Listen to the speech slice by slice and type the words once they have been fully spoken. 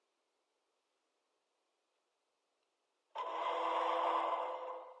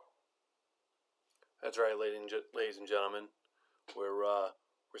That's right, ladies and gentlemen. We're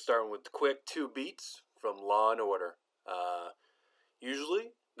starting with the quick two beats from Law and Order.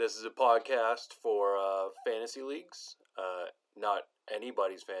 Usually, this is a podcast for fantasy leagues. Not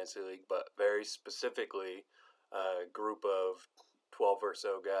anybody's fantasy league, but very specifically a group of 12 or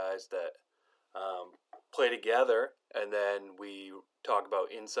so guys that play together, and then we talk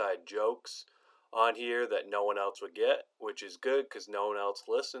about inside jokes on here that no one else would get, which is good because no one else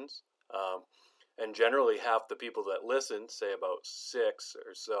listens. And generally, half the people that listen, say about 6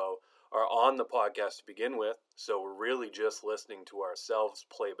 or so, are on the podcast to begin with. So we're really just listening to ourselves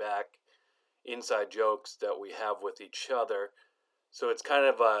play back inside jokes that we have with each other. So it's kind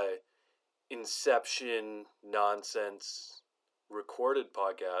of a inception nonsense recorded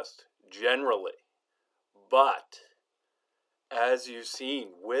podcast, generally. But as you've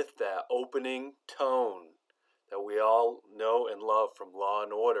seen with that opening tone that we all know and love from Law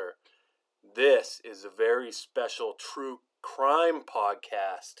and Order, this is a very special true crime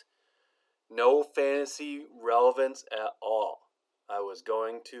podcast. No fantasy relevance at all. I was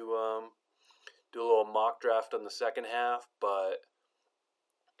going to do a little mock draft on the second half, but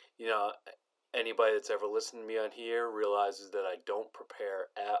anybody that's ever listened to me on here realizes that I don't prepare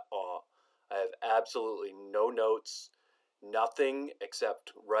at all. I have absolutely no notes, nothing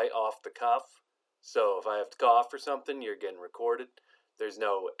except right off the cuff. So if I have to cough or something, you're getting recorded. There's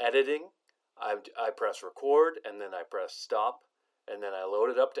no editing. I press record, and then I press stop, and then I load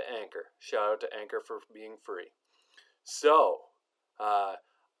it up to Anchor. Shout out to Anchor for being free. So,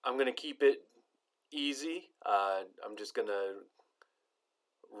 I'm going to keep it easy. I'm just going to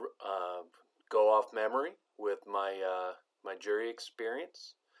go off memory with my jury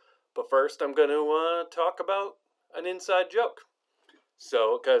experience. But first, I'm going to talk about an inside joke.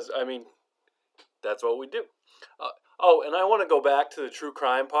 So, because, that's what we do. And I want to go back to the True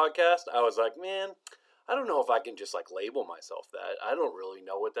Crime podcast. I was like, man, I don't know if I can just label myself that. I don't really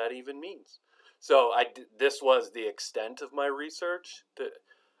know what that even means. So this was the extent of my research.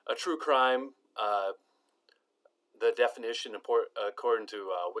 A true crime, the definition according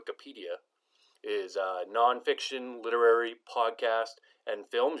to Wikipedia, is a nonfiction, literary, podcast, and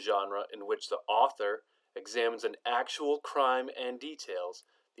film genre in which the author examines an actual crime and details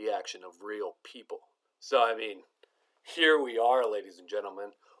the action of real people. So, here we are, ladies and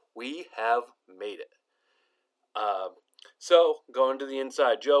gentlemen. We have made it. So, going to the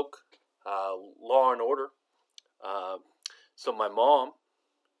inside joke, Law and Order. So my mom,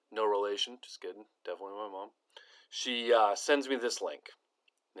 no relation, just kidding, definitely my mom. She sends me this link.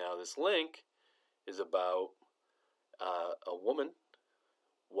 Now, this link is about a woman,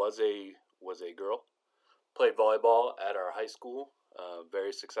 was a girl, played volleyball at our high school.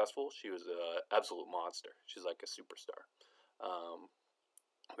 Very successful. She was an absolute monster. She's like a superstar.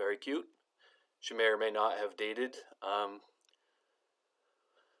 Very cute. She may or may not have dated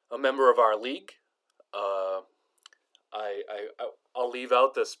a member of our league. I'll leave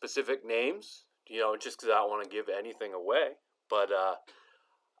out the specific names, just because I don't want to give anything away. But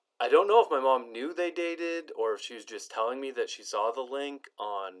I don't know if my mom knew they dated or if she was just telling me that she saw the link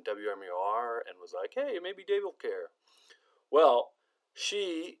on WMUR and was like, hey, maybe Dave will care. Well,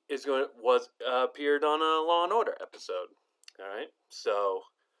 she appeared on a Law and Order episode. All right, so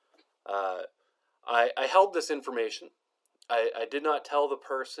I held this information. I did not tell the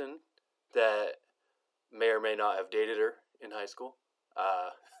person that may or may not have dated her in high school,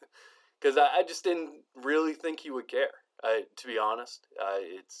 because I just didn't really think he would care. To be honest,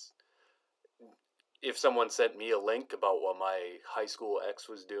 if someone sent me a link about what my high school ex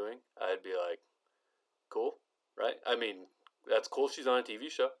was doing, I'd be like, cool, right? That's cool. She's on a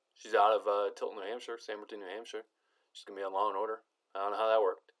TV show. She's out of Tilton, New Hampshire, Sandmerton, New Hampshire. She's going to be on Law and Order. I don't know how that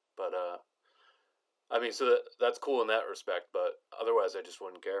worked. But, so that's cool in that respect. But otherwise, I just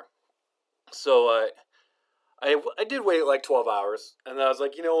wouldn't care. So, I did wait 12 hours. And then I was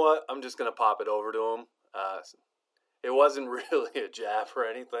like, you know what? I'm just going to pop it over to him. It wasn't really a jab or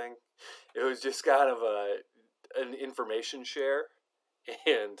anything. It was just kind of an information share.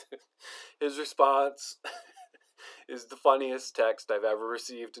 And his response is the funniest text I've ever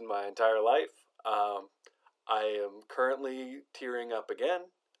received in my entire life. I am currently tearing up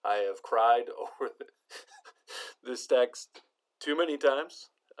again. I have cried over this text too many times.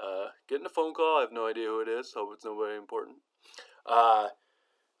 Getting a phone call, I have no idea who it is. Hope it's nobody important.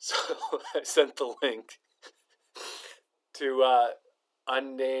 So I sent the link to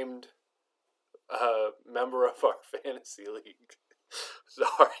unnamed member of our fantasy league.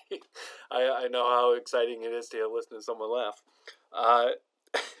 Sorry. I know how exciting it is to listen to someone laugh.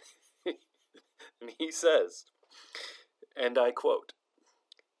 And he says, and I quote,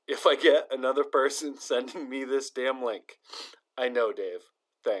 if I get another person sending me this damn link. I know, Dave.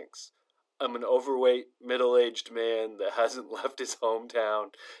 Thanks. I'm an overweight, middle-aged man that hasn't left his hometown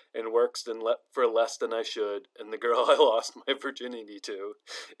and works for less than I should, and the girl I lost my virginity to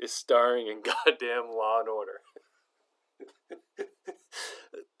is starring in goddamn Law and Order.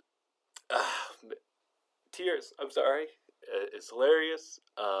 Tears. I'm sorry. It's hilarious.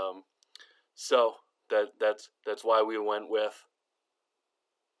 So that's why we went with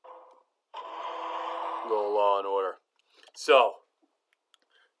little Law and Order. So,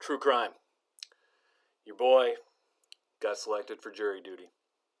 true crime. Your boy got selected for jury duty.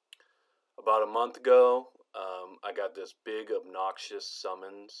 About a month ago, I got this big obnoxious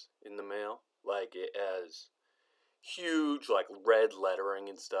summons in the mail. Like, it has huge, like, red lettering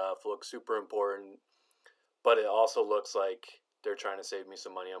and stuff. Looks super important. But it also looks like they're trying to save me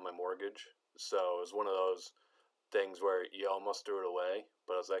some money on my mortgage. So it was one of those things where you almost threw it away.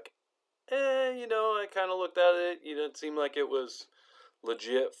 But I was like, I kind of looked at it. It seemed like it was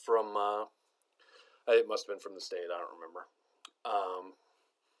legit from, it must have been from the state. I don't remember.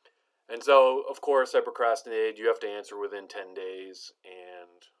 And so, of course, I procrastinated. You have to answer within 10 days.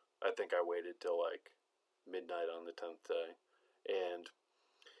 And I think I waited till like midnight on the 10th day. And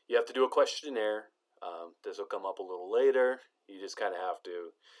you have to do a questionnaire. This will come up a little later. You just kind of have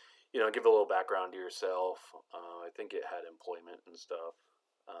to, give a little background to yourself. I think it had employment and stuff.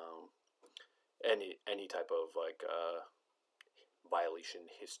 Any type of like violation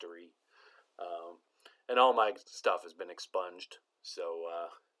history. And all my stuff has been expunged, so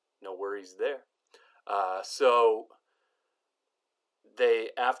no worries there. So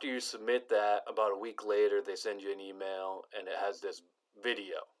after you submit that, about a week later, they send you an email, and it has this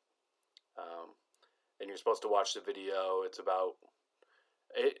video. And you're supposed to watch the video. It's about,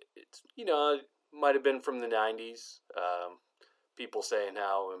 it might have been from the 90s. People saying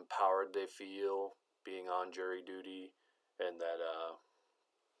how empowered they feel being on jury duty, and that,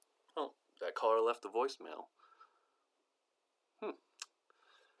 that caller left the voicemail.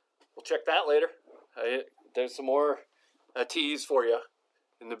 We'll check that later. There's some more tease for you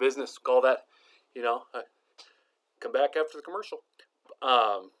in the business. Call that, come back after the commercial.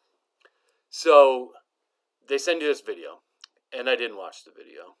 So they send you this video, and I didn't watch the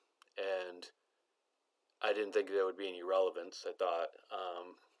video, and I didn't think there would be any relevance. I thought,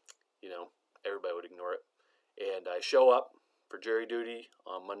 everybody would ignore it. And I show up for jury duty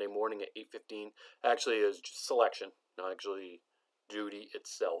on Monday morning at 8:15. Actually, it was just selection, not actually duty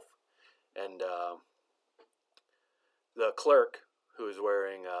itself. And the clerk, who was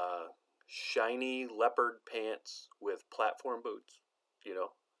wearing shiny leopard pants with platform boots,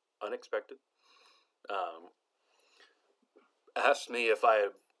 unexpected, asked me if I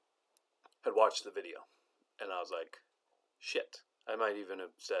had watched the video. And I was like, shit. I might even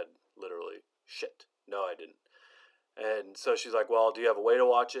have said literally, shit. No, I didn't. And so she's like, well, do you have a way to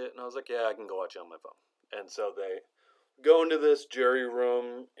watch it? And I was like, yeah, I can go watch it on my phone. And so they go into this jury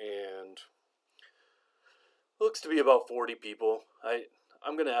room, and looks to be about 40 people.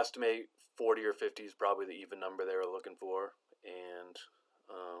 I'm going to estimate 40 or 50 is probably the even number they were looking for. And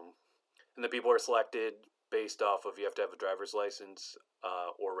the people are selected based off of you have to have a driver's license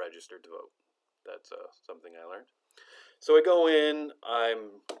or registered to vote. That's something I learned. So I go in,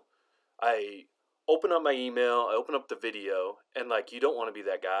 I open up my email, I open up the video, and like you don't want to be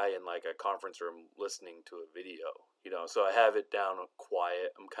that guy in like a conference room listening to a video, so I have it down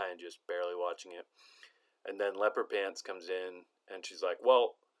quiet. I'm kind of just barely watching it. And then Leopard Pants comes in, and she's like,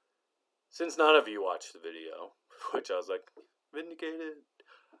 well, since none of you watched the video, which I was like, vindicated,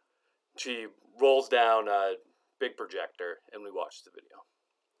 she rolls down a big projector, and we watch the video.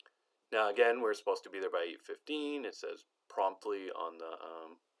 Now, again, we're supposed to be there by 8:15. It says promptly on the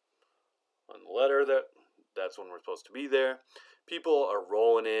letter that's when we're supposed to be there. People are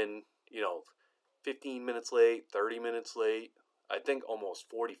rolling in, 15 minutes late, 30 minutes late. I think almost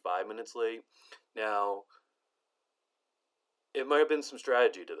 45 minutes late. Now, it might have been some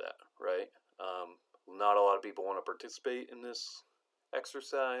strategy to that, right? Not a lot of people want to participate in this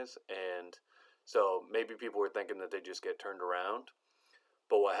exercise, and so maybe people were thinking that they just get turned around.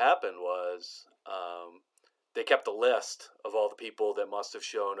 But what happened was they kept a list of all the people that must have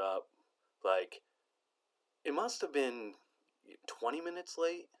shown up. Like, it must have been 20 minutes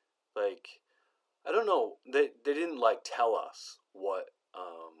late. Like, I don't know. They didn't like tell us what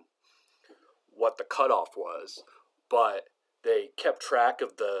the cutoff was, but they kept track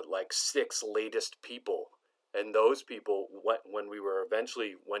of the like 6 latest people, and those people when we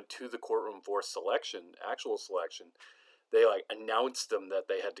went to the courtroom for actual selection. They like announced them that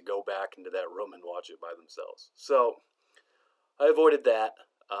they had to go back into that room and watch it by themselves. So I avoided that.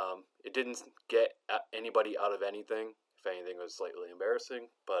 It didn't get anybody out of anything. If anything, it was slightly embarrassing,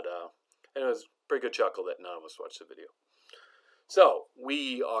 but and it was a pretty good chuckle that none of us watched the video. So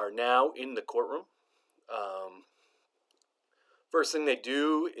we are now in the courtroom. First thing they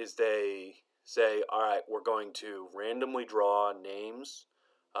do is they say, "All right, we're going to randomly draw names."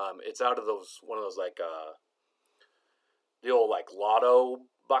 It's out of one of those like the old like lotto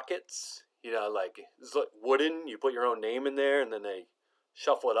buckets. Like it's like wooden. You put your own name in there, and then they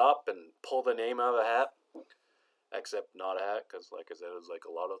shuffle it up and pull the name out of the hat. Except not a hat, because like I said, it was like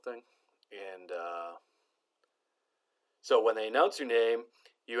a lotto thing. And so when they announce your name,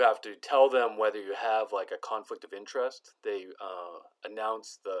 you have to tell them whether you have like a conflict of interest. They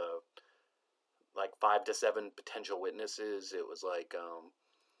announce the like 5 to 7 potential witnesses. It was like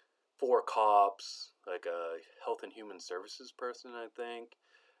 4 cops, like a health and human services person, I think.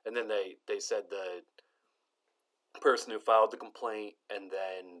 And then they said the person who filed the complaint, and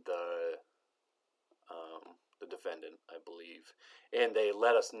then the defendant, I believe. And they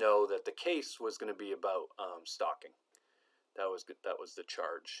let us know that the case was going to be about stalking. That was the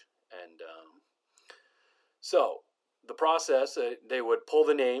charge. And so the process, they would pull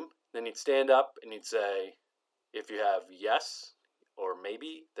the name, then you'd stand up and you'd say, if you have yes or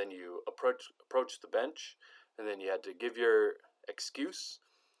maybe, then you approach the bench, and then you had to give your excuse,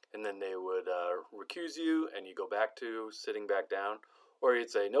 and then they would recuse you, and you go back to sitting back down, or you'd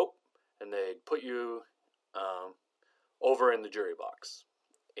say nope, and they'd put you over in the jury box.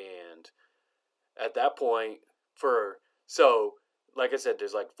 And at that point, like I said,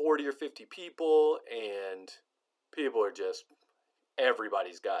 there's like 40 or 50 people, and people are just,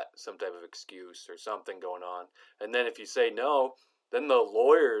 everybody's got some type of excuse or something going on. And then if you say no, then the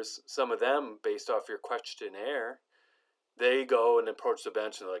lawyers, some of them, based off your questionnaire, they go and approach the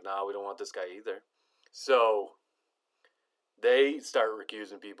bench and they're like, nah, we don't want this guy either. So they start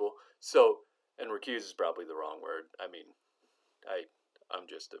recusing people. And recuse is probably the wrong word. I mean, I'm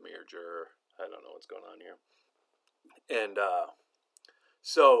just a mere juror. I don't know what's going on here. And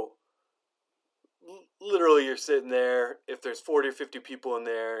so literally you're sitting there, if there's 40 or 50 people in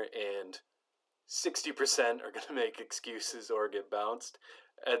there, and 60% are going to make excuses or get bounced,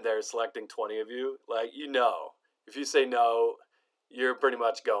 and they're selecting 20 of you, like, if you say no, you're pretty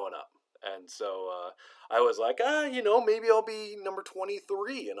much going up. And so I was like, maybe I'll be number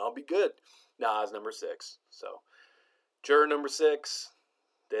 23 and I'll be good. Nah, I was number 6. So juror number 6,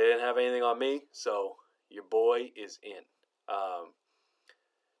 they didn't have anything on me, so your boy is in.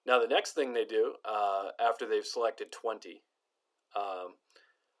 Now the next thing they do, after they've selected 20,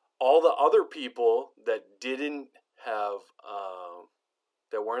 all the other people that didn't have,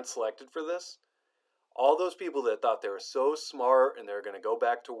 that weren't selected for this, all those people that thought they were so smart and they're going to go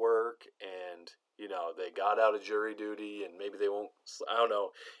back to work, and they got out of jury duty, and maybe they won't, I don't know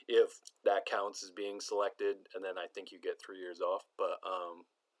if that counts as being selected, and then I think you get 3 years off, but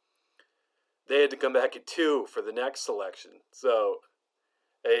they had to come back at 2 for the next selection. So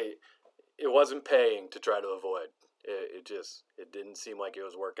it wasn't paying to try to avoid. It didn't seem like it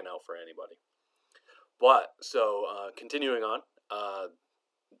was working out for anybody. But so continuing on,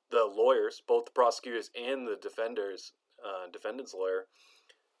 the lawyers, both the prosecutors and the defendant's lawyer,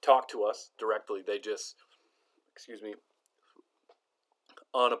 talked to us directly. They just,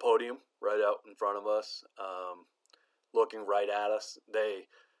 on a podium right out in front of us, looking right at us.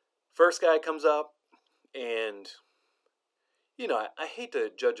 First guy comes up, and I hate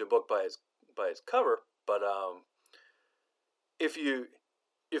to judge a book by its cover, but if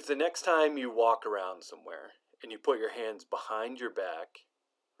the next time you walk around somewhere and you put your hands behind your back,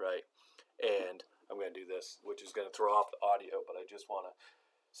 right, and I'm going to do this, which is going to throw off the audio, but I just want to.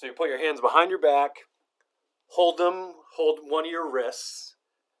 So you put your hands behind your back, hold one of your wrists,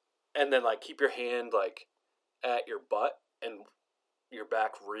 and then like keep your hand like at your butt and your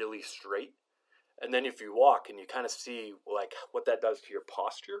back really straight. And then if you walk and you kind of see like what that does to your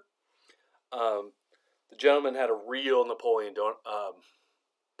posture. The gentleman had a real Napoleon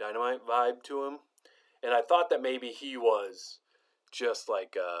Dynamite vibe to him, and I thought that maybe he was just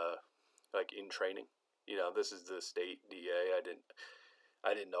like in training. This is the state DA.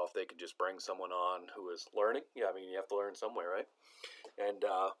 I didn't know if they could just bring someone on who was learning. Yeah, I mean, you have to learn somewhere, right? And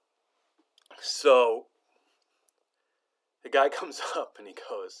so the guy comes up and he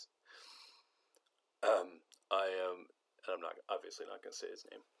goes, I'm obviously not going to say his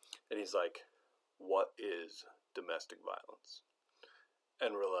name. And he's like, what is domestic violence?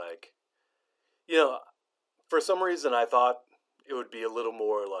 And we're like, for some reason I thought it would be a little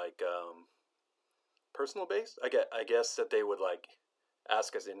more like personal based. I guess that they would like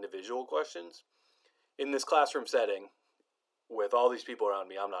ask us individual questions. In this classroom setting, with all these people around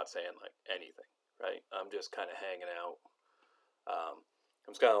me, I'm not saying like anything, right? I'm just kind of hanging out.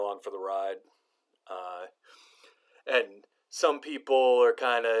 I'm just kind of along for the ride. And some people are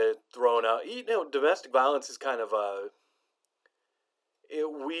kind of thrown out. Domestic violence is kind of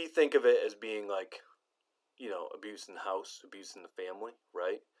we think of it as being like, abuse in the house, abuse in the family,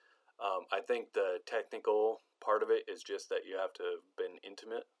 right? I think the technical part of it is just that you have to have been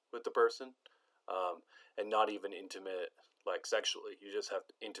intimate with the person, and not even intimate like sexually. You just have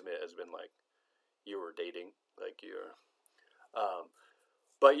to, intimate has been like you were dating, like you're.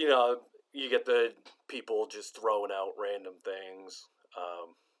 But you get the people just throwing out random things,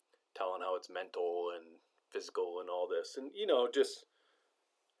 telling how it's mental and physical and all this, and just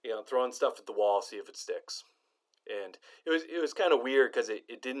throwing stuff at the wall, see if it sticks. And it was kind of weird because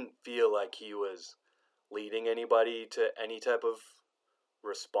it didn't feel like he was leading anybody to any type of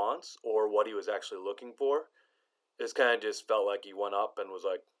response or what he was actually looking for. It just kind of just felt like he went up and was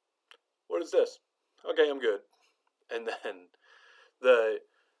like, "What is this? Okay, I'm good." And then the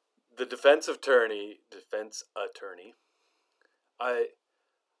defense attorney, I'm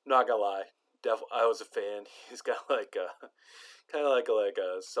not gonna lie, I was a fan. He's got like a kind of like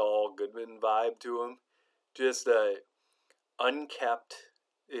a Saul Goodman vibe to him. Just unkept.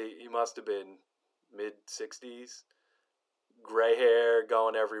 He must have been mid-60s. Gray hair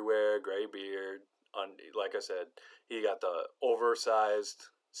going everywhere, gray beard. Like I said, he got the oversized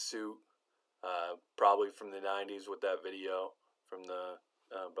suit, probably from the 90s with that video from the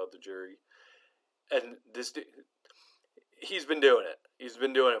about the jury. And this he's been doing it. He's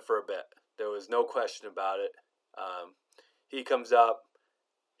been doing it for a bit. There was no question about it. He comes up.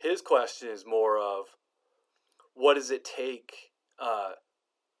 His question is more of, what does it take?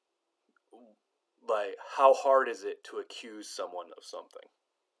 Like, how hard is it to accuse someone of something?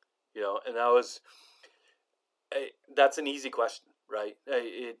 And that's an easy question, right?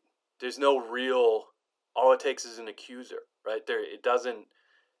 There's no real. All it takes is an accuser, right? It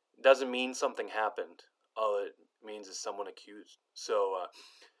doesn't mean something happened. All it means is someone accused. So,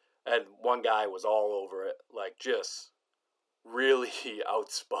 and one guy was all over it, like just really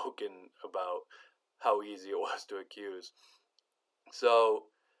outspoken about how easy it was to accuse. So,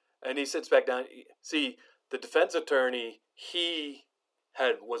 and he sits back down. See, the defense attorney, he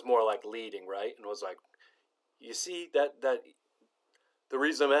was more like leading, right? And was like, you see, that the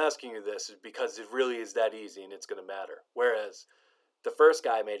reason I'm asking you this is because it really is that easy and it's going to matter. Whereas the first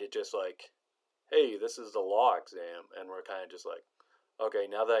guy made it just like, hey, this is the law exam. And we're kind of just like, okay,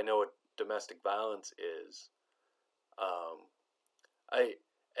 now that I know what domestic violence is,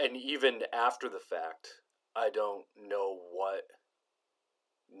 and even after the fact, I don't know what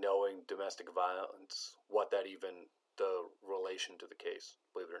knowing domestic violence, what that even, the relation to the case,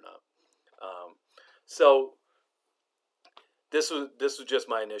 believe it or not. So this was just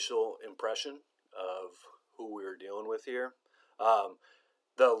my initial impression of who we were dealing with here.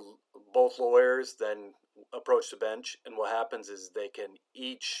 Both lawyers then approach the bench, and what happens is they can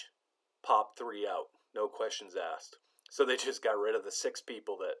each pop 3 out, no questions asked. So they just got rid of the 6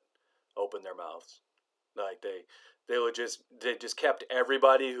 people that opened their mouths. Like they just kept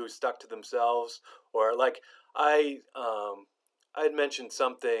everybody who stuck to themselves, or like I had mentioned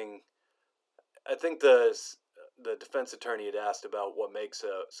something. I think the defense attorney had asked about what makes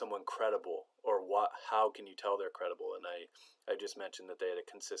someone credible, or how can you tell they're credible, and I just mentioned that they had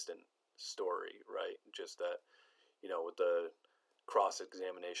a consistent story, right? Just that, with the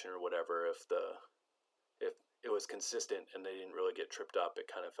cross-examination or whatever, if it was consistent and they didn't really get tripped up, it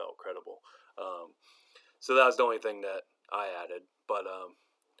kind of felt credible. So that was the only thing that I added. But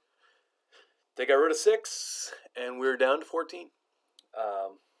they got rid of 6, and we were down to 14.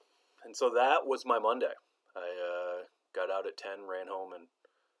 And so that was my Monday. I got out at 10, ran home, and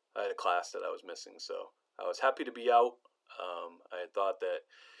I had a class that I was missing. So I was happy to be out. I had thought that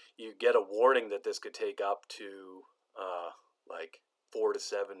you get a warning that this could take up to like 4 to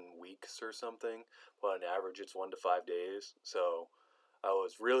 7 weeks or something. But on average, it's 1 to 5 days. So I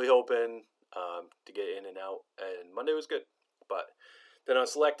was really hoping to get in and out, and Monday was good. But then I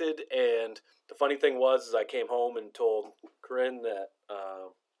was selected, and the funny thing was I came home and told Corinne that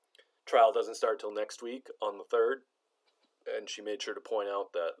trial doesn't start till next week on the 3rd, and she made sure to point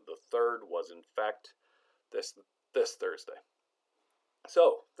out that the 3rd was in fact this Thursday.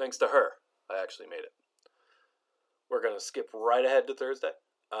 So thanks to her, I actually made it. We're gonna skip right ahead to Thursday,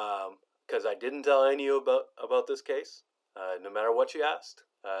 because I didn't tell any of you about this case. No matter what you asked,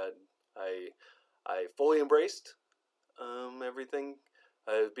 I fully embraced everything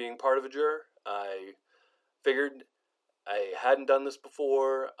as being part of a juror. I figured I hadn't done this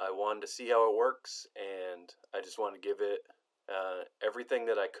before. I wanted to see how it works, and I just wanted to give it everything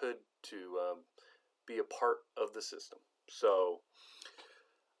that I could to be a part of the system. So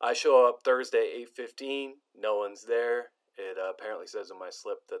I show up Thursday 8:15. No one's there. It apparently says in my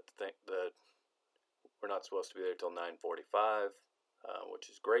slip that that we're not supposed to be there till 9:45, which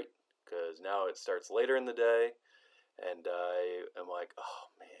is great because now it starts later in the day, and I am like, oh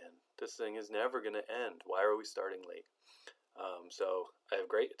man, this thing is never gonna end. Why are we starting late? So I have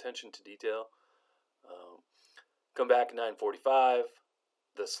great attention to detail. Come back at 9:45.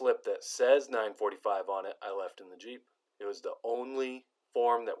 The slip that says 9:45 on it, I left in the Jeep. It was the only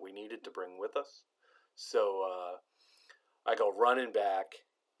form that we needed to bring with us. So I go running back.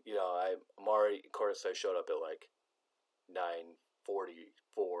 I'm already, of course, I showed up at like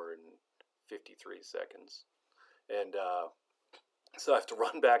 9:44 and 53 seconds. And so I have to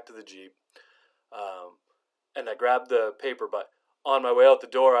run back to the Jeep. And I grabbed the paper, but on my way out the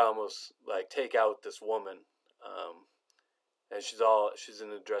door, I almost like take out this woman. And she's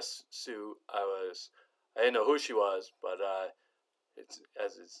in a dress suit. I didn't know who she was, but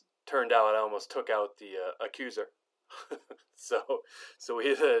as it's turned out, I almost took out the accuser. So we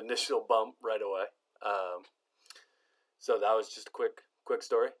hit an initial bump right away. So that was just a quick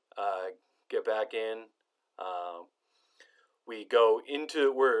story. Get back in. We go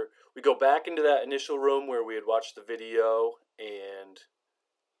back into that initial room where we had watched the video, and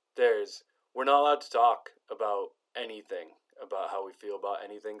we're not allowed to talk about anything, about how we feel about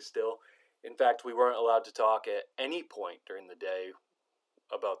anything still. In fact, we weren't allowed to talk at any point during the day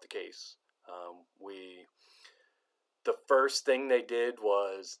about the case. The first thing they did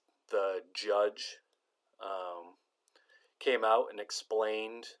was the judge came out and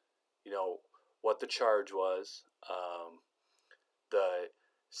explained, what the charge was, the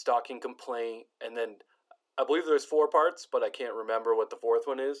stalking complaint, and then I believe there's 4 parts, but I can't remember what the 4th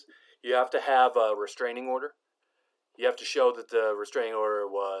one is. You have to have a restraining order. You have to show that the restraining order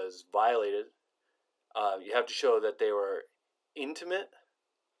was violated. You have to show that they were intimate,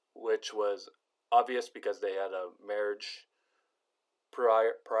 which was obvious because they had a marriage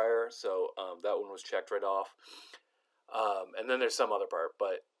prior, so that one was checked right off. And then there's some other part,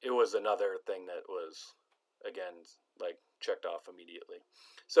 but it was another thing that was, again, like checked off immediately.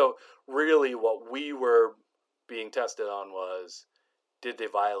 So really what we were being tested on was, did they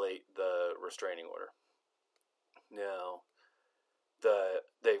violate the restraining order? Now,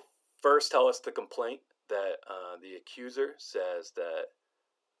 they first tell us the complaint that the accuser says that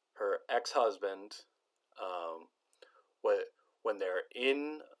her ex-husband, when they're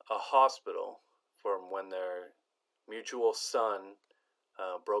in a hospital from when their mutual son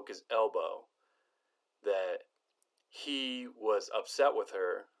broke his elbow, that he was upset with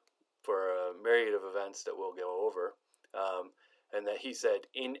her for a myriad of events that we'll go over, and that he said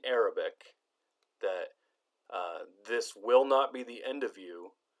in Arabic that this will not be the end of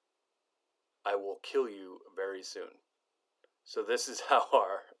you. I will kill you very soon. So this is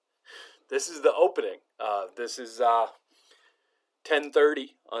this is the opening. This is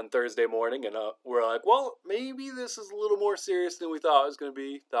 10:30 on Thursday morning, and we're like, well, maybe this is a little more serious than we thought it was going to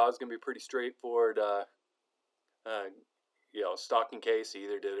be. Thought it was going to be pretty straightforward. Stalking case. He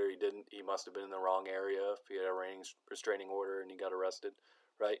either did or he didn't. He must have been in the wrong area if he had a restraining order and he got arrested,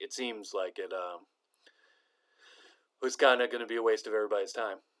 right? It seems like it was kind of going to be a waste of everybody's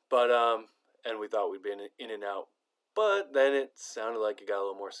time. But and we thought we'd be in and out. But then it sounded like it got a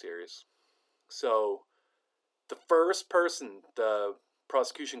little more serious. So the first person the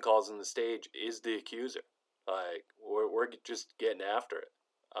prosecution calls on the stage is the accuser. Like, we're just getting after it.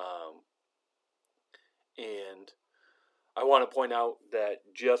 And I want to point out that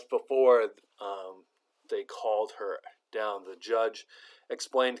just before they called her down, the judge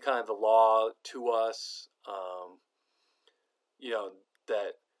explained kind of the law to us,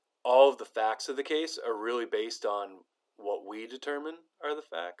 that all of the facts of the case are really based on what we determine are the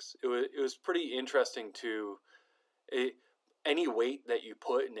facts. It was pretty interesting any weight that you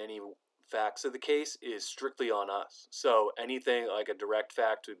put in any facts of the case is strictly on us. So anything like a direct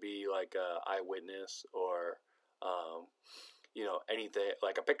fact would be like a eyewitness or, anything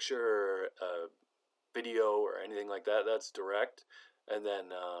like a picture or a video or anything like that. That's direct. And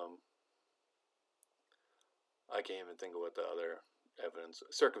then I can't even think of what the other evidence,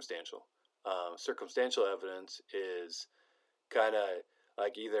 circumstantial. Circumstantial evidence is kind of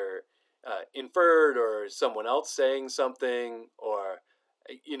like either inferred or someone else saying something, or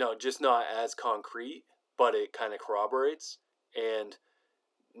just not as concrete, but it kind of corroborates. And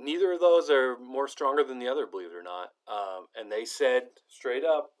neither of those are more stronger than the other, believe it or not. And they said straight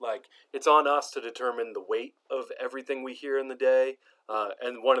up, like, it's on us to determine the weight of everything we hear in the day.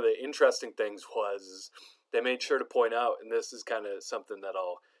 And one of the interesting things was they made sure to point out, and this is kind of something that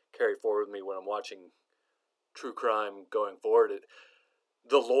I'll carry forward with me when I'm watching true crime going forward.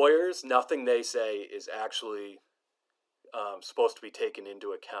 The lawyers, nothing they say is actually supposed to be taken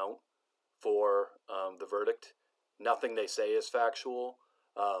into account for the verdict. Nothing they say is factual.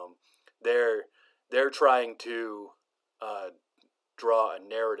 They're trying to draw a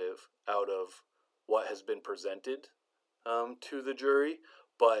narrative out of what has been presented to the jury,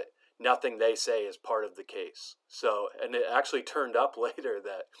 but nothing they say is part of the case. So, and it actually turned up later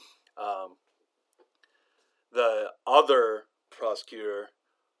that the other prosecutor,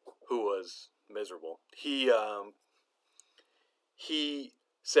 who was miserable, he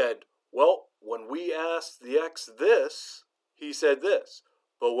said, well, when we asked the ex this, he said this.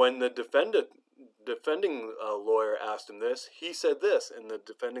 But when the defending lawyer asked him this, he said this. And the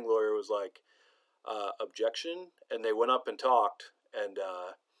defending lawyer was like, objection. And they went up and talked. And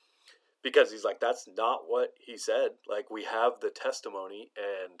because he's like, that's not what he said. Like, we have the testimony.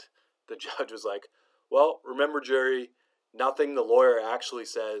 And the judge was like, well, remember, jury, nothing the lawyer actually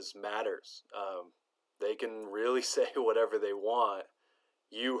says matters. They can really say whatever they want.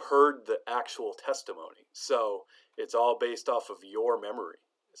 You heard the actual testimony. So it's all based off of your memory.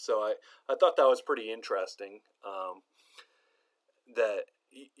 So I thought that was pretty interesting. That,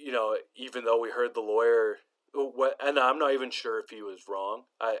 you know, even though we heard the lawyer, and I'm not even sure if he was wrong.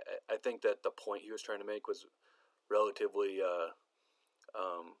 I think that the point he was trying to make was relatively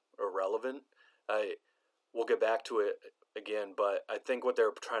irrelevant. We'll get back to it again, but I think what they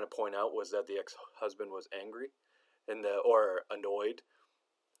were trying to point out was that the ex-husband was angry or annoyed.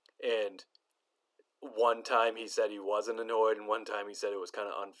 And one time he said he wasn't annoyed, and one time he said it was kind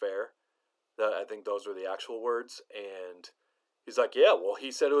of unfair. I think those were the actual words. And he's like, yeah, well,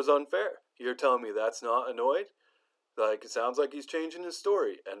 he said it was unfair. You're telling me that's not annoyed? Like, it sounds like he's changing his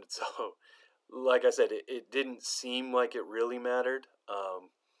story. And so, like I said, it didn't seem like it really mattered.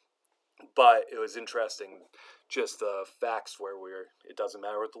 But it was interesting, just the facts where it doesn't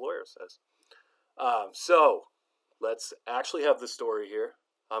matter what the lawyer says. So, let's actually have the story here.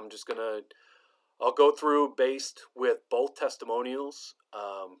 I'll go through based with both testimonials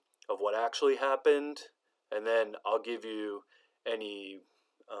of what actually happened, and then I'll give you any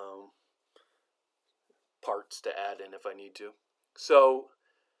parts to add in if I need to. So,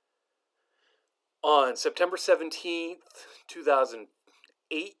 on September 17th,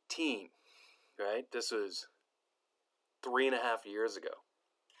 2018, right, this was 3.5 years ago,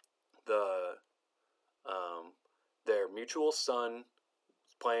 their mutual son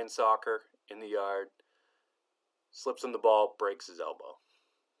playing soccer in the yard, slips on the ball, breaks his elbow.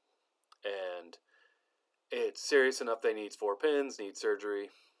 And it's serious enough they need 4 pins, need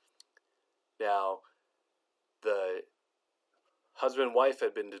surgery. Now, the husband and wife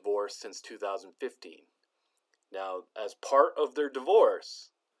had been divorced since 2015. Now, as part of their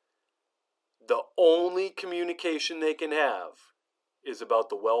divorce, the only communication they can have is about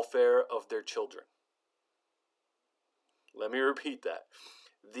the welfare of their children. Let me repeat that.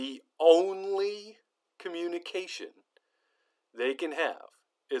 The only communication they can have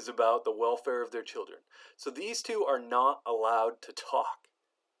is about the welfare of their children. So these two are not allowed to talk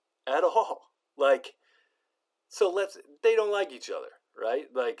at all. Like, they don't like each other,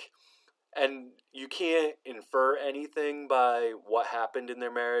 right? Like, and you can't infer anything by what happened in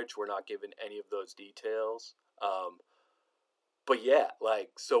their marriage. We're not given any of those details. But yeah,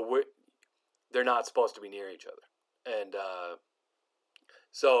 like, so they're not supposed to be near each other. And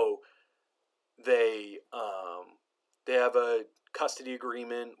so they have a custody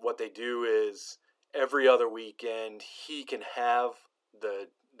agreement. What they do is every other weekend he can have they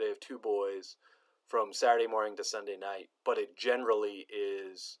have 2 boys from Saturday morning to Sunday night, but it generally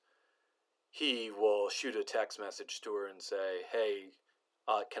is he will shoot a text message to her and say, hey,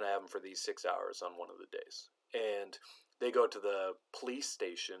 can I have them for these 6 hours on one of the days? And they go to the police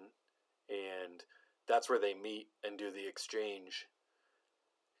station, and that's where they meet and do the exchange.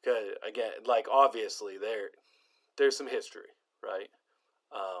 Because, again, like, obviously, there's some history, right?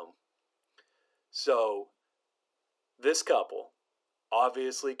 So, this couple,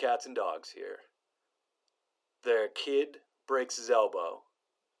 obviously cats and dogs here, their kid breaks his elbow,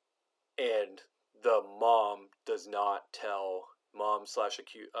 and the mom does not tell,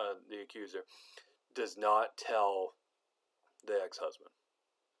 the accuser, does not tell the ex-husband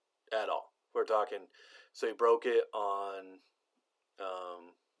at all. We're talking, so he broke it on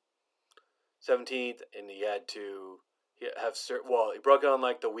 17th, and he had to he broke it on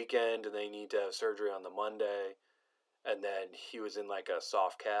like the weekend, and they need to have surgery on the Monday, and then he was in like a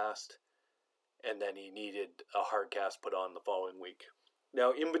soft cast, and then he needed a hard cast put on the following week.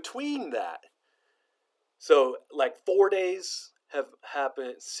 Now, in between that, so like 4 days have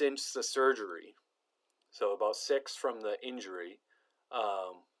happened since the surgery. So about 6 from the injury.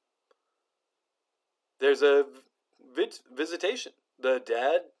 There's a visitation. The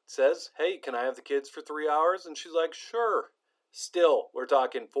dad says, "Hey, can I have the kids for 3 hours?" And she's like, "Sure." Still, we're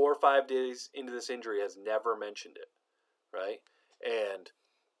talking 4 or 5 days into this injury, has never mentioned it, right? And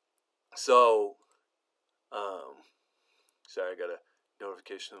so, sorry, I got a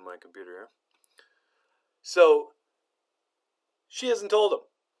notification on my computer here. So she hasn't told him.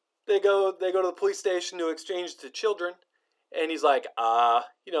 They go to the police station to exchange the children, and he's like,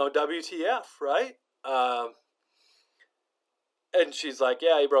 WTF, right? And she's like,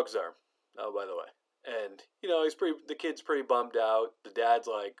 yeah, he broke his arm. Oh, by the way. And, the kid's pretty bummed out. The dad's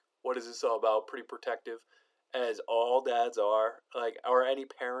like, what is this all about? Pretty protective, as all dads are, or any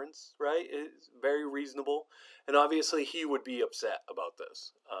parents, right? It's very reasonable. And obviously he would be upset about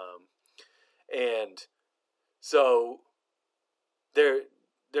this. And so there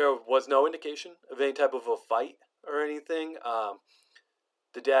was no indication of any type of a fight or anything.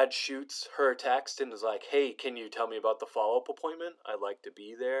 The dad shoots her a text and is like, hey, can you tell me about the follow-up appointment? I'd like to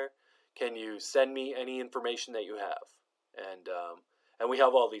be there. Can you send me any information that you have? And we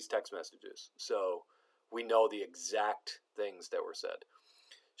have all these text messages, so we know the exact things that were said.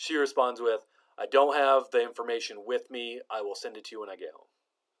 She responds with, I don't have the information with me. I will send it to you when I get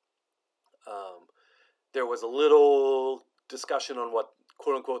home. There was a little discussion on what,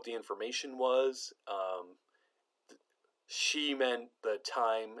 quote-unquote, the information was. She meant the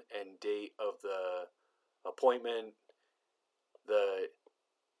time and date of the appointment. The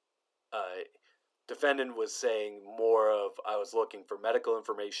defendant was saying more of, I was looking for medical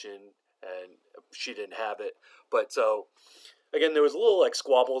information, and she didn't have it. But so, again, there was a little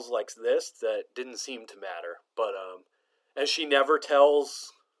squabbles like this that didn't seem to matter. But and she never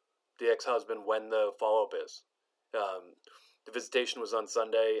tells the ex-husband when the follow-up is. The visitation was on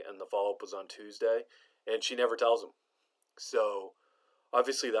Sunday and the follow-up was on Tuesday, and she never tells him. So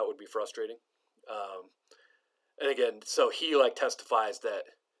obviously that would be frustrating. And again, so he testifies that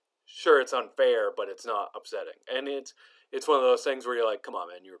sure, it's unfair, but it's not upsetting. And it's one of those things where you're like, come on,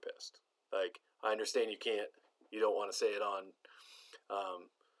 man, you were pissed. I understand you don't want to say it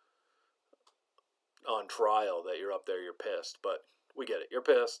on trial that you're up there, you're pissed, but we get it. You're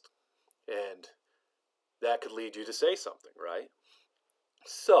pissed, and that could lead you to say something, right?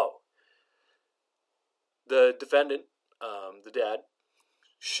 So the defendant, the dad,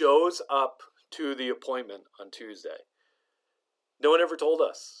 shows up to the appointment on Tuesday. No one ever told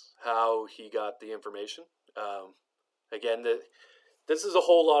us how he got the information. Again, this is a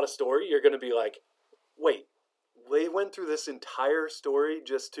whole lot of story. You're going to be like, wait, they went through this entire story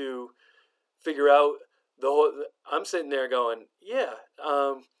just to figure out the whole... I'm sitting there going, yeah,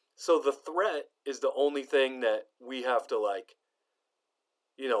 so the threat is the only thing that we have to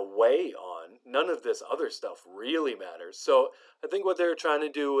weigh on. None of this other stuff really matters. So I think what they were trying to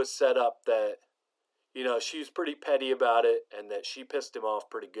do was set up that, she was pretty petty about it and that she pissed him off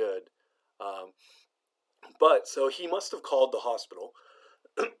pretty good. But so he must have called the hospital.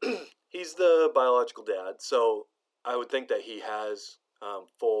 He's the biological dad, so I would think that he has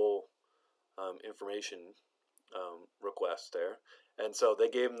full information requests there. And so they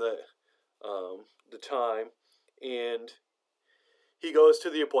gave him the time, and he goes to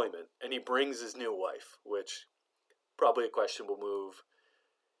the appointment, and he brings his new wife, which probably a questionable move.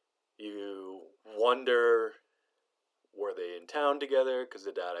 You wonder, were they in town together? Because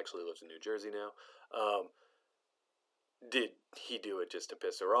the dad actually lives in New Jersey now. Did he do it just to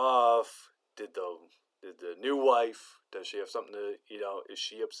piss her off? Did the new wife, does she have something to, is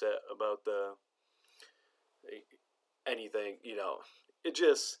she upset about anything? It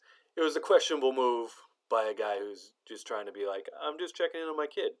was a questionable move by a guy who's just trying to be like, I'm just checking in on my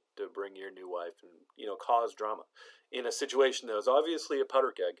kid, to bring your new wife and, cause drama in a situation that was obviously a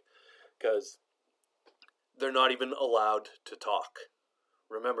powder keg, because they're not even allowed to talk.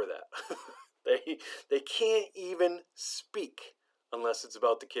 Remember that. They can't even speak unless it's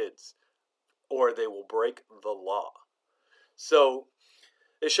about the kids, or they will break the law. So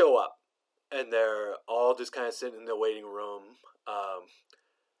they show up, and they're all just kind of sitting in the waiting room.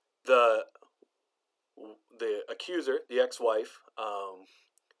 The accuser, the ex-wife,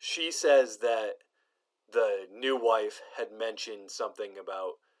 she says that the new wife had mentioned something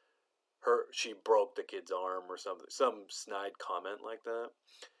about she broke the kid's arm or something, some snide comment like that.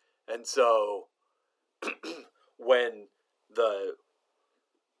 And so when the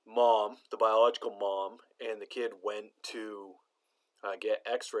mom, the biological mom, and the kid went to get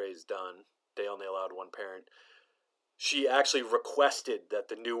x-rays done, they only allowed one parent, she actually requested that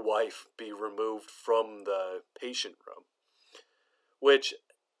the new wife be removed from the patient room, which,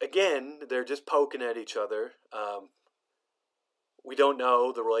 again, they're just poking at each other. We don't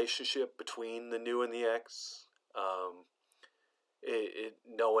know the relationship between the new and the ex.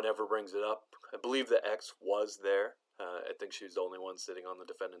 No one ever brings it up. I believe the ex was there. I think she was the only one sitting on the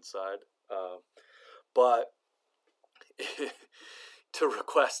defendant's side. But to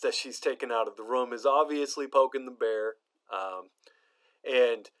request that she's taken out of the room is obviously poking the bear.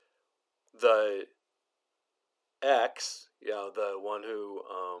 And the ex, the one who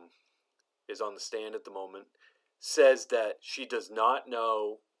is on the stand at the moment, says that she does not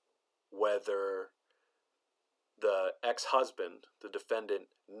know whether the ex-husband, the defendant,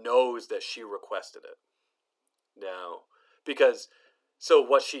 knows that she requested it. Now, because, so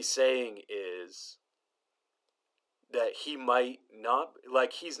what she's saying is that he might not,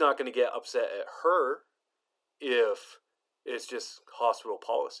 like, he's not going to get upset at her if it's just hospital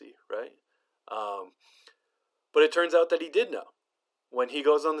policy, right? But it turns out that he did know. When he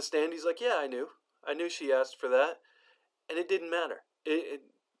goes on the stand, he's like, yeah, I knew she asked for that, and it didn't matter.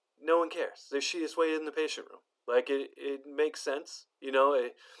 No one cares. She just waited in the patient room. Like, it makes sense,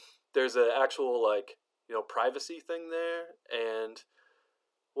 there's an actual, like, privacy thing there, and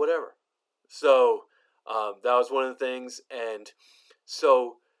whatever. So, that was one of the things, and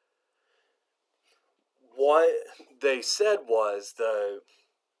so what they said was that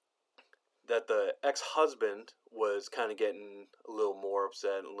the ex-husband was kind of getting a little more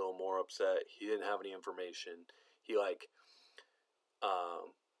upset. He didn't have any information. He,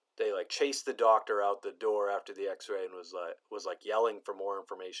 they chased the doctor out the door after the x-ray and was yelling for more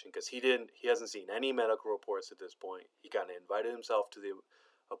information because he hasn't seen any medical reports at this point. He kind of invited himself to the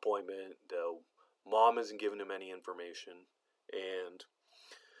appointment. The mom isn't giving him any information, and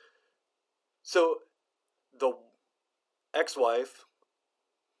so the ex-wife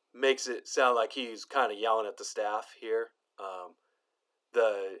makes it sound like he's kind of yelling at the staff here.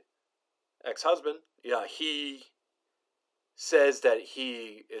 The ex-husband, he says that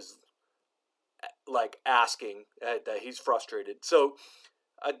he is asking that he's frustrated. So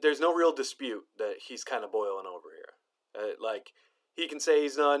there's no real dispute that he's kind of boiling over here. He can say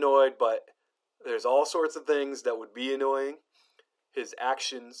he's not annoyed, but there's all sorts of things that would be annoying. His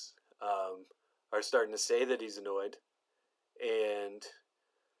actions are starting to say that he's annoyed, and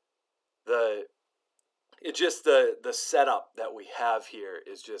the setup that we have here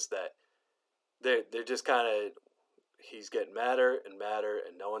is just that they're just kind of, he's getting madder and madder,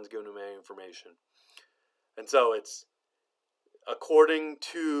 and no one's giving him any information. And so it's, according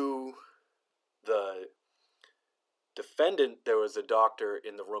to the defendant, there was a doctor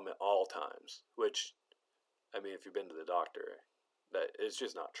in the room at all times, which, I mean, if you've been to the doctor, that it's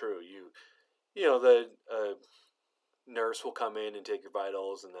just not true. The nurse will come in and take your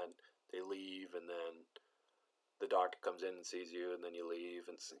vitals, and then they leave, and then the doctor comes in and sees you, and then you leave,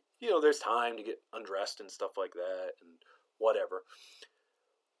 and there's time to get undressed and stuff like that, and whatever.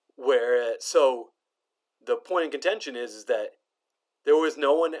 So the point in contention is that there was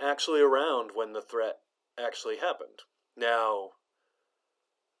no one actually around when the threat actually happened. Now,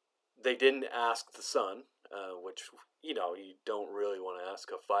 they didn't ask the son, which, you don't really want to ask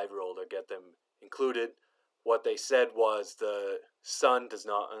a 5-year-old or get them included. What they said was the son does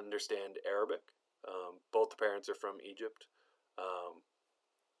not understand Arabic. Both the parents are from Egypt.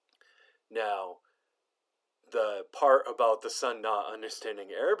 Now, the part about the son not understanding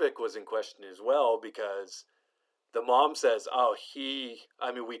Arabic was in question as well, because the mom says,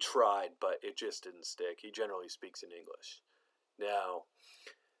 we tried, but it just didn't stick. He generally speaks in English. Now,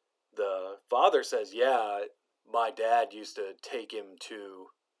 the father says, yeah, my dad used to take him to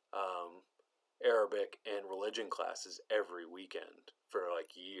Arabic and religion classes every weekend for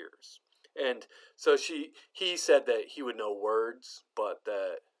years. And so he said that he would know words, but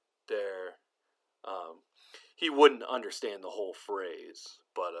that he wouldn't understand the whole phrase.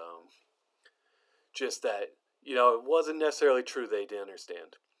 But just that, it wasn't necessarily true they didn't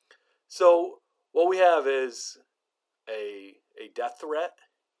understand. So what we have is a death threat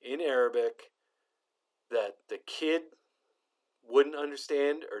in Arabic that the kid wouldn't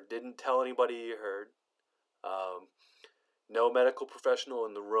understand or didn't tell anybody he heard. No medical professional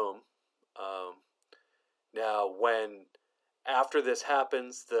in the room. Now, after this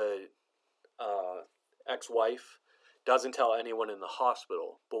happens, the ex-wife doesn't tell anyone in the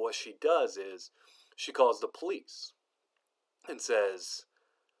hospital, but what she does is she calls the police and says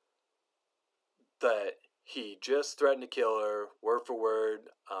that he just threatened to kill her, word for word.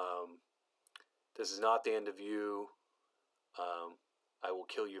 This is not the end of you. I will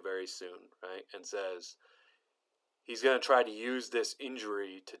kill you very soon, right? And says he's going to try to use this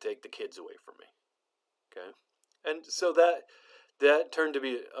injury to take the kids away from me. Okay? And so that turned to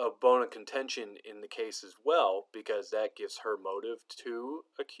be a bone of contention in the case as well, because that gives her motive to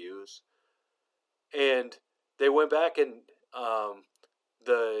accuse. And they went back and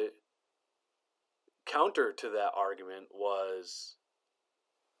the counter to that argument was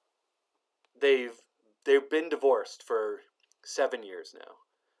they've been divorced for 7 years now.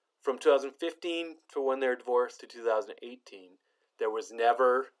 From 2015 to when they're divorced to 2018, there was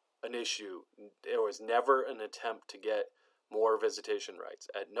never an issue. There was never an attempt to get more visitation rights.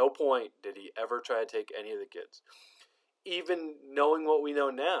 At no point did he ever try to take any of the kids. Even knowing what we know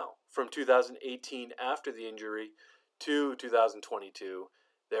now, from 2018 after the injury to 2022,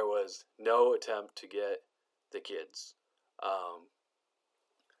 there was no attempt to get the kids.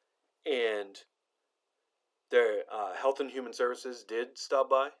 And their Health and Human Services did stop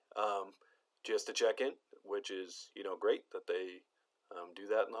by just to check in, which is, great that they do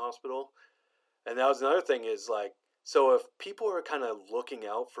that in the hospital. And that was another thing is, like, so if people are kind of looking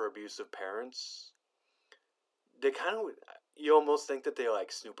out for abusive parents, they kind of, you almost think that they,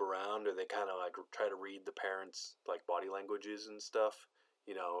 like, snoop around, or they kind of, like, try to read the parents' like, body languages and stuff,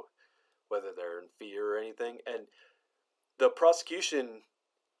 whether they're in fear or anything. And the prosecution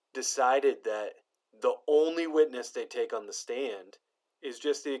decided that the only witness they take on the stand is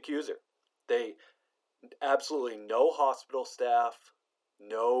just the accuser. They absolutely no hospital staff,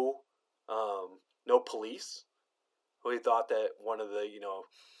 no police. We thought that one of the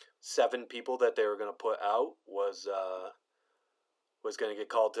 7 people that they were going to put out was going to get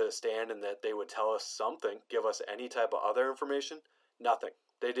called to the stand, and that they would tell us something, give us any type of other information. Nothing.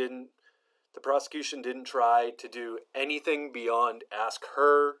 They didn't. The prosecution didn't try to do anything beyond ask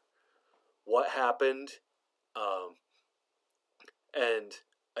her what happened, and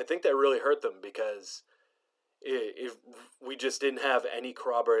I think that really hurt them, because if we just didn't have any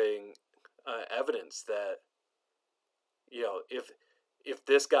corroborating evidence that, if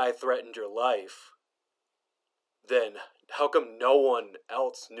this guy threatened your life, then how come no one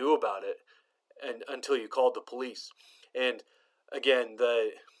else knew about it until you called the police? And again,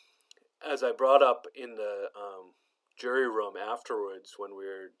 as I brought up in the jury room afterwards when we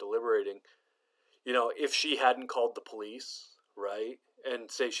were deliberating, if she hadn't called the police, right, and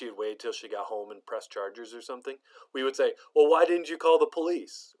say she had waited till she got home and pressed charges or something, we would say, well, why didn't you call the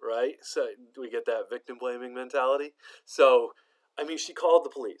police, right? So we get that victim blaming mentality. So, I mean, she called the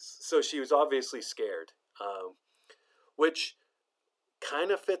police, so she was obviously scared, which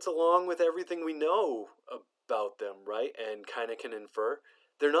kind of fits along with everything we know about them, right? And kind of can infer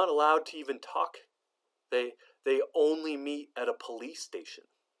they're not allowed to even talk. They only meet at a police station.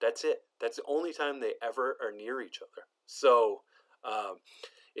 That's it. That's the only time they ever are near each other. So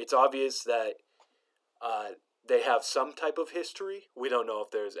it's obvious that they have some type of history. We don't know if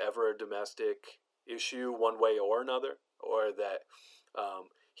there's ever a domestic issue one way or another, or that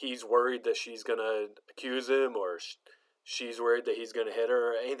he's worried that she's going to accuse him, or she's worried that he's going to hit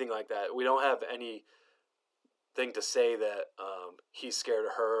her, or anything like that. We don't have anything to say that he's scared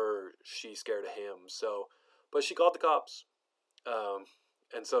of her or she's scared of him. So, but she called the cops.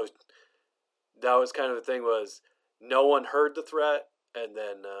 And so that was kind of the thing, was no one heard the threat, and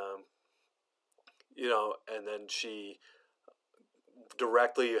then, and then she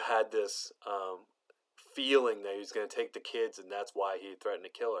directly had this feeling that he was going to take the kids, and that's why he threatened to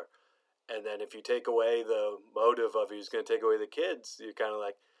kill her. And then if you take away the motive of he was going to take away the kids, you're kind of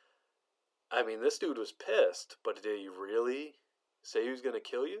like, I mean, this dude was pissed, but did he really say he was going to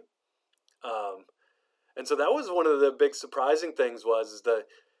kill you? And so that was one of the big surprising things, was the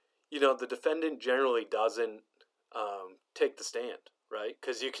defendant generally doesn't take the stand, right?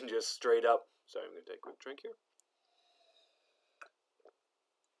 Because you can just straight up, sorry, I'm going to take a quick drink here.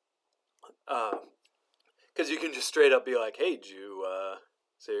 Because you can just straight up be like, hey, did you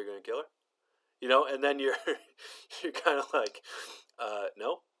say you're going to kill her? And then you're kind of like,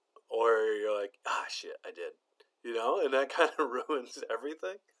 no. Or you're like, shit, I did. And that kind of ruins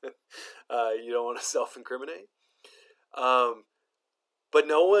everything. You don't want to self-incriminate. But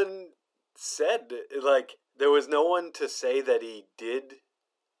no one said, like, there was no one to say that he did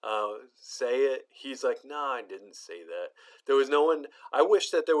say it. He's like, nah, I didn't say that. There was no one. I wish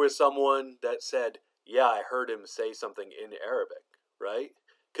that there was someone that said, yeah, I heard him say something in Arabic, right?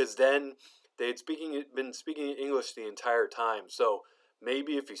 Because then they had been speaking English the entire time. So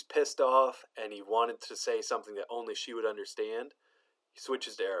maybe if he's pissed off and he wanted to say something that only she would understand, he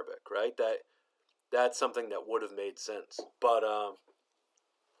switches to Arabic, right? That's something that would have made sense. But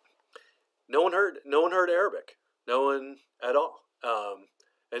no one heard Arabic. No one at all.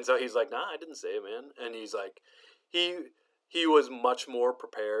 And so he's like, nah, I didn't say it, man. And he's like, he was much more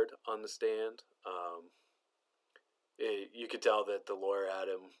prepared on the stand. You could tell that the lawyer had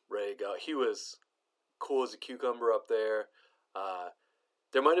him ready to go. He was cool as a cucumber up there.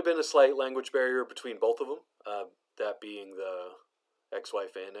 There might have been a slight language barrier between both of them, that being the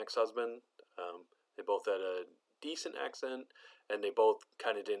ex-wife and ex-husband. They both had a decent accent, and they both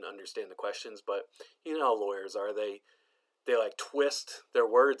kind of didn't understand the questions, but you know how lawyers are. They like twist their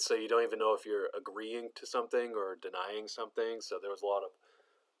words so you don't even know if you're agreeing to something or denying something. So there was a lot of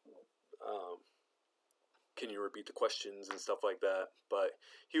can you repeat the questions and stuff like that. But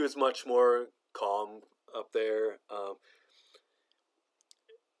he was much more calm up there.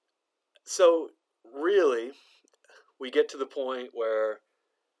 So really, we get to the point where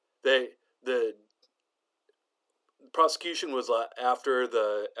the prosecution was after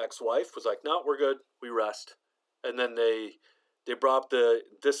the ex-wife was like, no, we're good, we rest. And then they brought up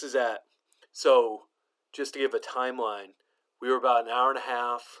this is at, so just to give a timeline, we were about an hour and a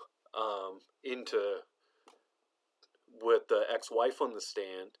half into with the ex-wife on the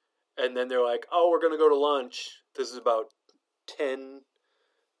stand, and then they're like, oh, we're going to go to lunch. This is about 10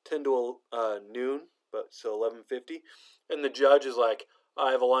 to noon, but so 11:50, and the judge is like,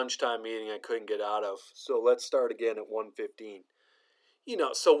 I have a lunchtime meeting I couldn't get out of, so let's start again at 1:15. You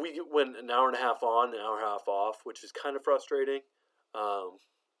know, so we went an hour and a half on, an hour and a half off, which is kind of frustrating.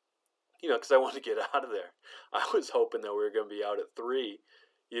 You know, because I wanted to get out of there. I was hoping that we were going to be out at 3.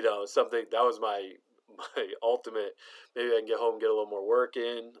 You know, something that was my ultimate. Maybe I can get home, get a little more work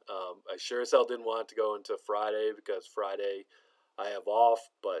in. I sure as hell didn't want to go into Friday because Friday I have off,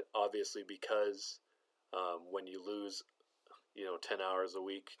 but obviously because when you lose, 10 hours a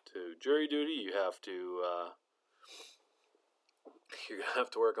week to jury duty, you have to you're gonna have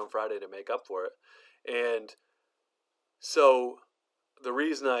to work on Friday to make up for it. And so the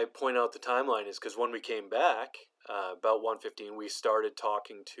reason I point out the timeline is because when we came back, about 1:15, we started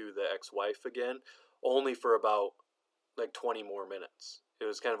talking to the ex-wife again, only for about like 20 more minutes. It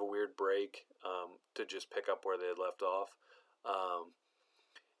was kind of a weird break to just pick up where they had left off.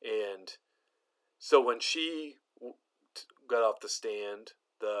 And so when she got off the stand,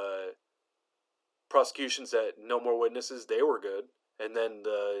 the prosecution said no more witnesses. They were good. And then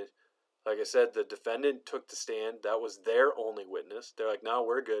like I said, the defendant took the stand. That was their only witness. They're like, no,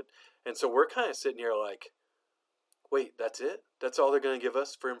 we're good. And so we're kind of sitting here like, wait, that's it? That's all they're going to give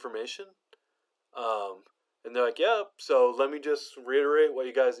us for information? And they're like, yeah, so let me just reiterate what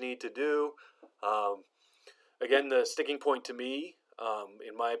you guys need to do. Again, the sticking point to me,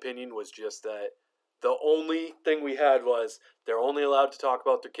 in my opinion, was just that the only thing we had was they're only allowed to talk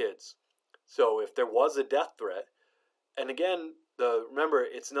about their kids. So if there was a death threat, and again, remember,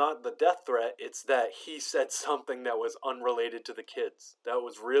 it's not the death threat, it's that he said something that was unrelated to the kids. That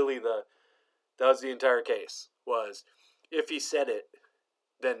was really that was the entire case, was if he said it,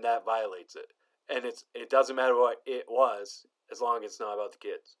 then that violates it. And it doesn't matter what it was, as long as it's not about the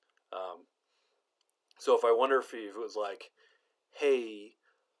kids. So if I wonder if he was like, hey,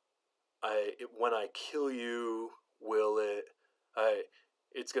 when I kill you,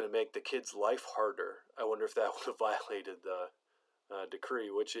 it's going to make the kid's life harder. I wonder if that would have violated the decree,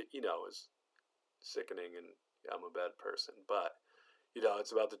 which, is sickening, and I'm a bad person. But,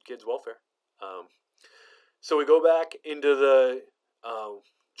 it's about the kid's welfare. So we go back into the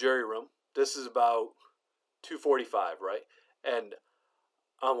jury room. This is about 2:45, right? And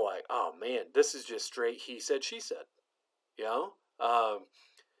I'm like, oh, man, this is just straight he said, she said.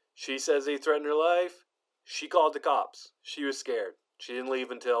 She says he threatened her life. She called the cops. She was scared. She didn't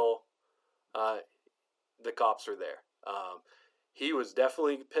leave until the cops were there. He was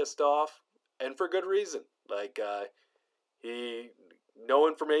definitely pissed off, and for good reason. Like, no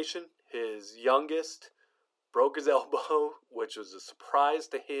information. His youngest broke his elbow, which was a surprise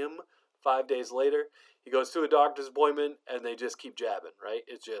to him 5 days later. He goes to a doctor's appointment, and they just keep jabbing, right?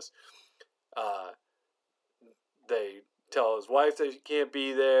 It's just, they tell his wife that she can't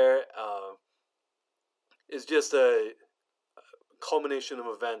be there. It's just a culmination of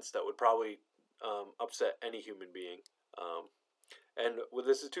events that would probably upset any human being. And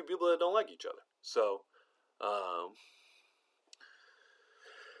this is two people that don't like each other. So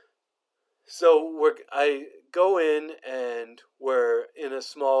I go in, and we're in a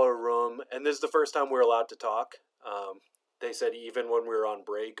smaller room, and this is the first time we're allowed to talk. They said even when we were on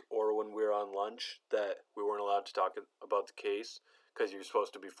break or when we were on lunch that we weren't allowed to talk about the case because you're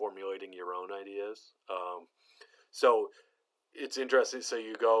supposed to be formulating your own ideas. So it's interesting. So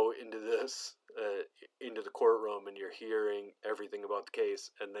you go into into the courtroom, and you're hearing everything about the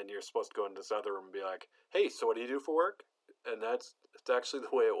case, and then you're supposed to go into this other room and be like, hey, so what do you do for work? And that's actually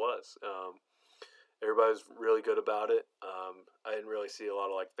the way it was. Everybody was really good about it. I didn't really see a lot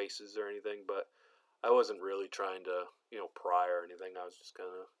of like faces or anything, but I wasn't really trying to pry or anything. I was just kind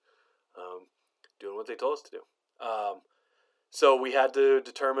of doing what they told us to do. So we had to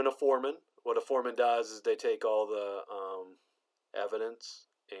determine a foreman. What a foreman does is they take all the evidence,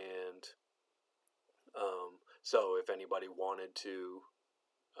 and so if anybody wanted to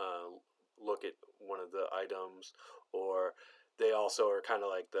look at one of the items, or they also are kind of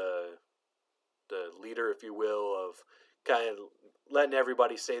like the leader, if you will, of kind of letting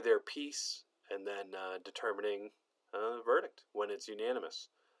everybody say their piece and then determining the verdict when it's unanimous.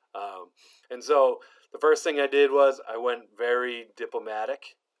 And so the first thing I did was I went very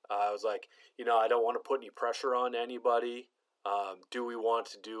diplomatic. I was like, I don't want to put any pressure on anybody. Do we want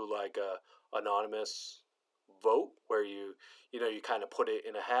to do like a anonymous vote where you kind of put it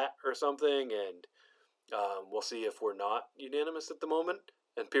in a hat or something, and we'll see if we're not unanimous at the moment.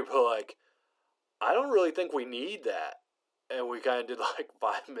 And people are like, I don't really think we need that. And we kind of did like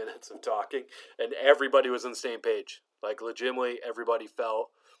 5 minutes of talking, and everybody was on the same page. Like legitimately, everybody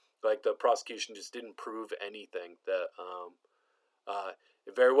felt like the prosecution just didn't prove anything that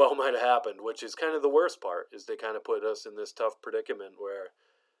it very well might have happened, which is kind of the worst part, is they kind of put us in this tough predicament where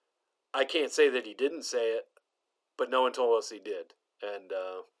I can't say that he didn't say it, but no one told us he did. And,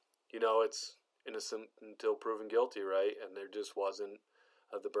 it's innocent until proven guilty, right? And there just wasn't,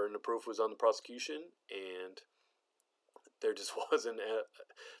 the burden of proof was on the prosecution, and there just wasn't,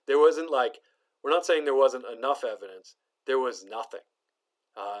 we're not saying there wasn't enough evidence, there was nothing.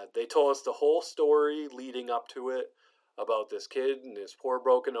 They told us the whole story leading up to it about this kid and his poor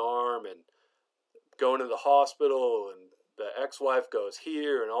broken arm and going to the hospital, and the ex-wife goes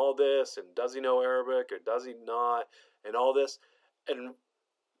here and all this, and does he know Arabic or does he not, and all this, and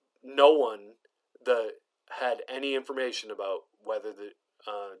no one had any information about whether the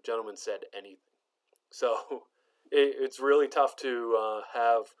gentleman said anything. So it's really tough to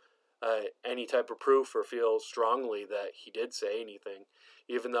have any type of proof or feel strongly that he did say anything,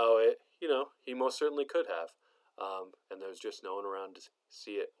 even though he most certainly could have. And there's just no one around to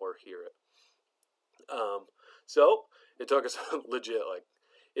see it or hear it. So it took us legit,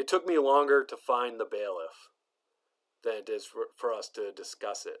 it took me longer to find the bailiff than it is for us to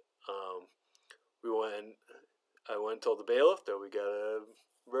discuss it. I went and told the bailiff that we got a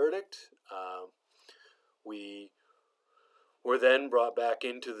verdict. We were then brought back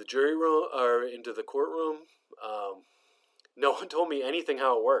into the jury room, or into the courtroom. No one told me anything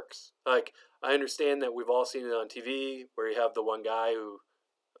how it works. I understand that we've all seen it on TV, where you have the one guy who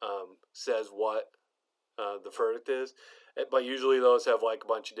says what the verdict is, but usually those have a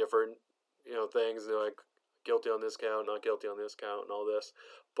bunch of different things. They're like guilty on this count, not guilty on this count, and all this.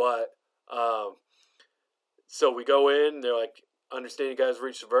 But so we go in. They're like, understand you guys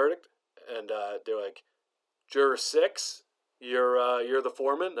reached a verdict, and they're like, juror 6, you're the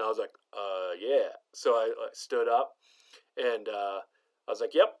foreman. And I was like, yeah. So I stood up, and I was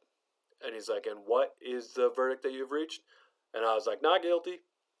like, yep. And he's like, and what is the verdict that you've reached? And I was like, not guilty.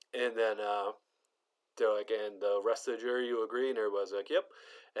 And then they're like, and the rest of the jury, you agree? And everybody's like, yep.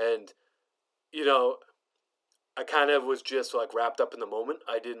 And I kind of was just wrapped up in the moment.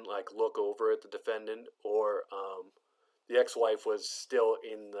 I didn't look over at the defendant, or the ex-wife was still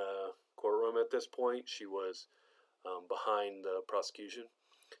in the courtroom at this point. She was behind the prosecution,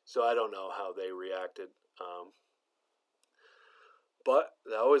 so I don't know how they reacted. But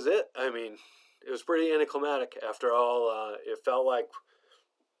that was it. I mean, it was pretty anticlimactic. After all, it felt like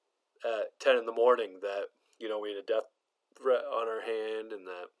at 10 in the morning that we had a death threat on our hand, and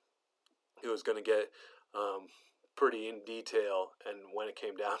that it was going to get pretty in detail. And when it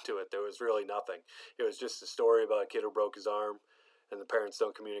came down to it, there was really nothing. It was just a story about a kid who broke his arm, and the parents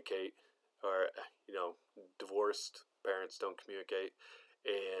don't communicate, or divorced parents don't communicate,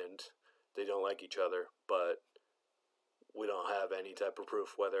 and they don't like each other, but we don't have any type of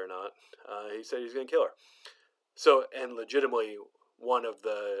proof whether or not he said he's going to kill her. So, and legitimately, one of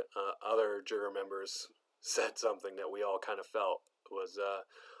the other juror members said something that we all kind of felt was,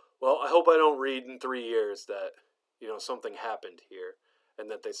 well, I hope I don't read in 3 years that, something happened here, and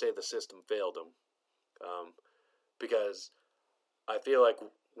that they say the system failed him. Because I feel like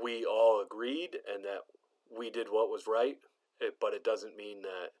we all agreed, and that we did what was right, but it doesn't mean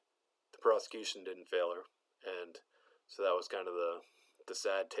that the prosecution didn't fail her. And so that was kind of the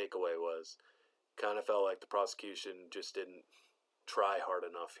sad takeaway, was kind of felt like the prosecution just didn't try hard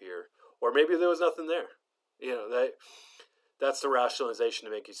enough here. Or maybe there was nothing there. That's the rationalization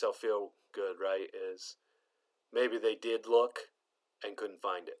to make yourself feel good, right? Is maybe they did look and couldn't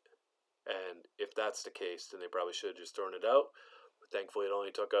find it. And if that's the case, then they probably should have just thrown it out. But thankfully it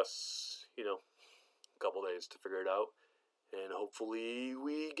only took us, couple days to figure it out, and hopefully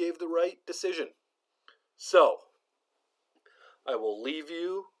we gave the right decision. So, I will leave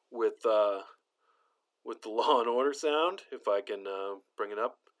you with the Law and Order sound, if I can bring it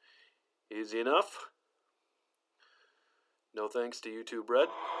up easy enough. No thanks to YouTube Red.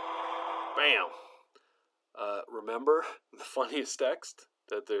 Bam! Remember the funniest text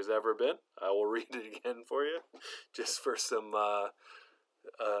that there's ever been? I will read it again for you, just for some,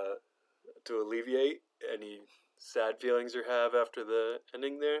 to alleviate any sad feelings you have after the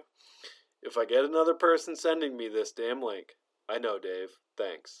ending there. If I get another person sending me this damn link, I know, Dave,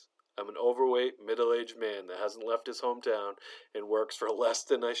 thanks. I'm an overweight, middle-aged man that hasn't left his hometown and works for less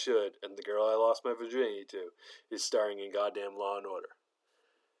than I should, and the girl I lost my virginity to is starring in goddamn Law and Order.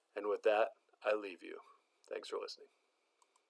 And with that, I leave you. Thanks for listening.